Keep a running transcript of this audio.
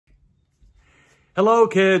Hello,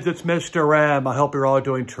 kids. It's Mr. M. I hope you're all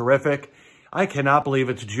doing terrific. I cannot believe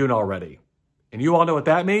it's June already. And you all know what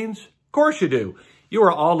that means? Of course you do. You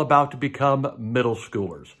are all about to become middle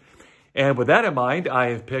schoolers. And with that in mind, I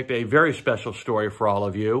have picked a very special story for all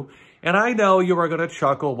of you. And I know you are going to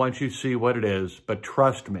chuckle once you see what it is, but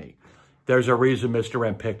trust me, there's a reason Mr.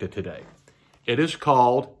 M picked it today. It is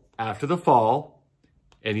called After the Fall.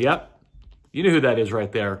 And yep, you know who that is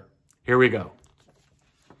right there. Here we go.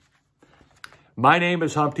 My name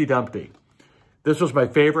is Humpty Dumpty. This was my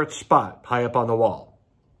favorite spot high up on the wall.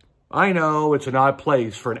 I know it's an odd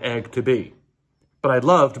place for an egg to be, but I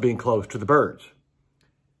loved being close to the birds.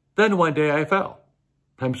 Then one day I fell.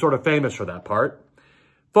 I'm sort of famous for that part.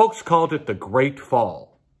 Folks called it the Great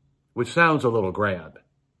Fall, which sounds a little grand.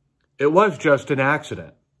 It was just an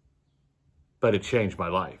accident, but it changed my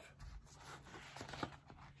life.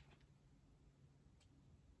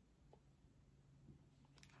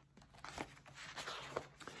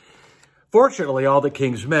 Fortunately, all the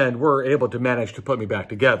king's men were able to manage to put me back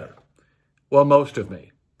together. Well, most of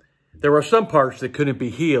me. There were some parts that couldn't be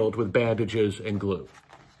healed with bandages and glue.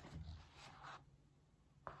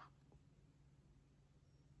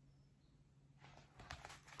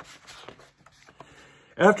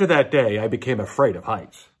 After that day, I became afraid of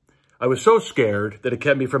heights. I was so scared that it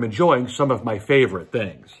kept me from enjoying some of my favorite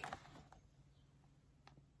things.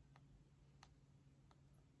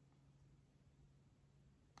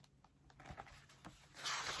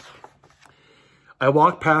 I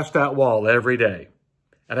walked past that wall every day,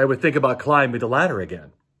 and I would think about climbing the ladder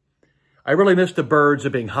again. I really missed the birds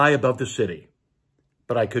of being high above the city,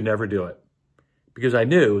 but I could never do it because I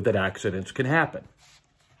knew that accidents can happen.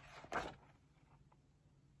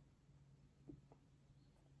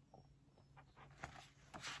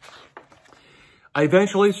 I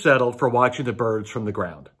eventually settled for watching the birds from the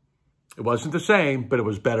ground. It wasn't the same, but it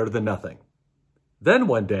was better than nothing. Then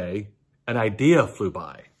one day, an idea flew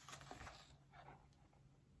by.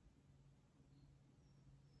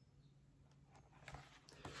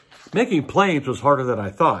 Making planes was harder than I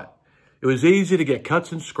thought. It was easy to get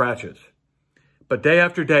cuts and scratches. But day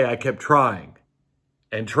after day, I kept trying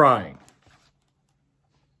and trying.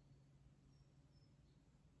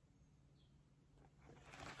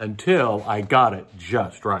 Until I got it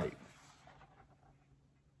just right.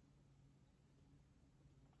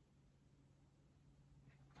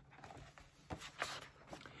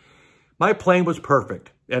 My plane was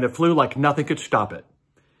perfect, and it flew like nothing could stop it.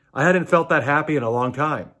 I hadn't felt that happy in a long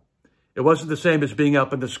time. It wasn't the same as being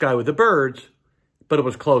up in the sky with the birds, but it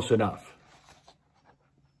was close enough.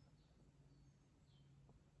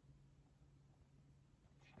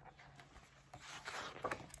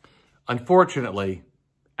 Unfortunately,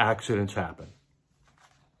 accidents happen.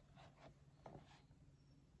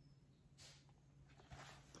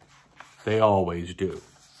 They always do.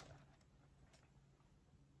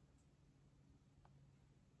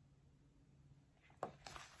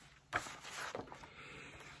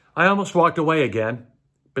 I almost walked away again,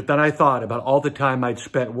 but then I thought about all the time I'd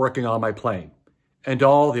spent working on my plane and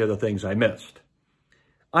all the other things I missed.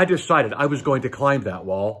 I decided I was going to climb that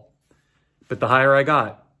wall, but the higher I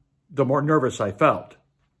got, the more nervous I felt.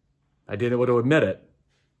 I didn't want to admit it.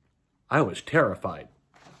 I was terrified.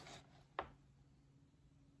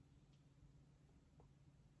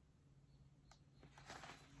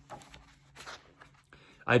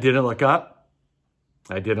 I didn't look up.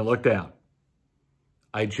 I didn't look down.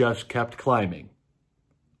 I just kept climbing,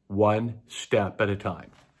 one step at a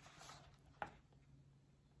time.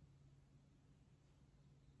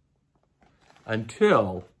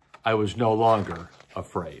 Until I was no longer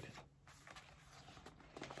afraid.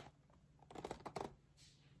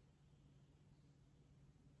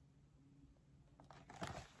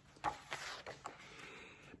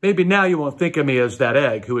 Maybe now you won't think of me as that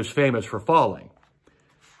egg who is famous for falling.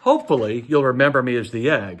 Hopefully, you'll remember me as the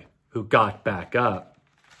egg who got back up.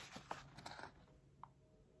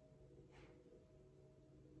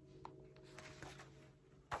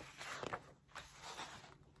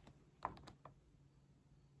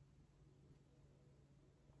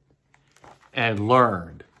 And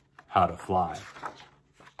learned how to fly.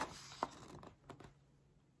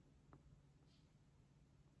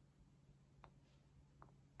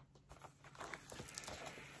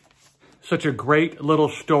 Such a great little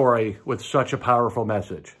story with such a powerful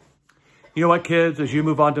message. You know what, kids? As you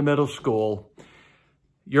move on to middle school,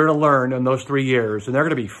 you're going to learn in those 3 years, and they're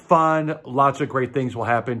going to be fun. Lots of great things will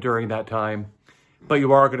happen during that time, but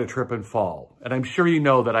you are going to trip and fall. And I'm sure you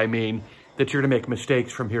know that I mean that you're going to make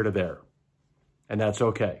mistakes from here to there. And that's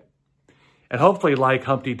okay. And hopefully, like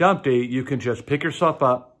Humpty Dumpty, you can just pick yourself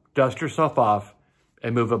up, dust yourself off,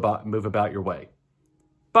 and move about your way.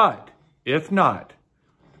 But if not,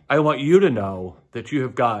 I want you to know that you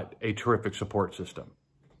have got a terrific support system.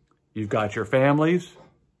 You've got your families,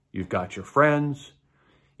 you've got your friends,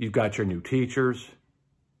 you've got your new teachers.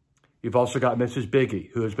 You've also got Mrs. Biggie,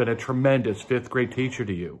 who has been a tremendous fifth grade teacher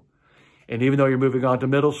to you. And even though you're moving on to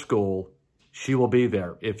middle school, she will be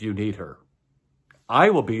there if you need her. I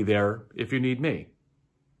will be there if you need me.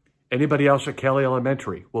 Anybody else at Kelly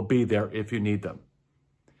Elementary will be there if you need them.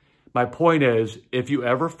 My point is, if you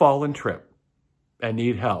ever fall and trip and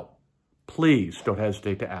need help, please don't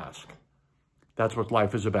hesitate to ask. That's what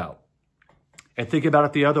life is about. And think about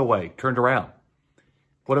it the other way, turned around.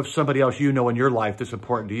 What if somebody else you know in your life that's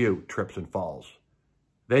important to you trips and falls?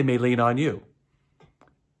 They may lean on you.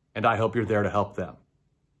 And I hope you're there to help them.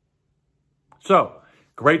 So,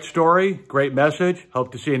 great story, great message.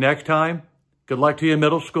 Hope to see you next time. Good luck to you in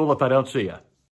middle school if I don't see you.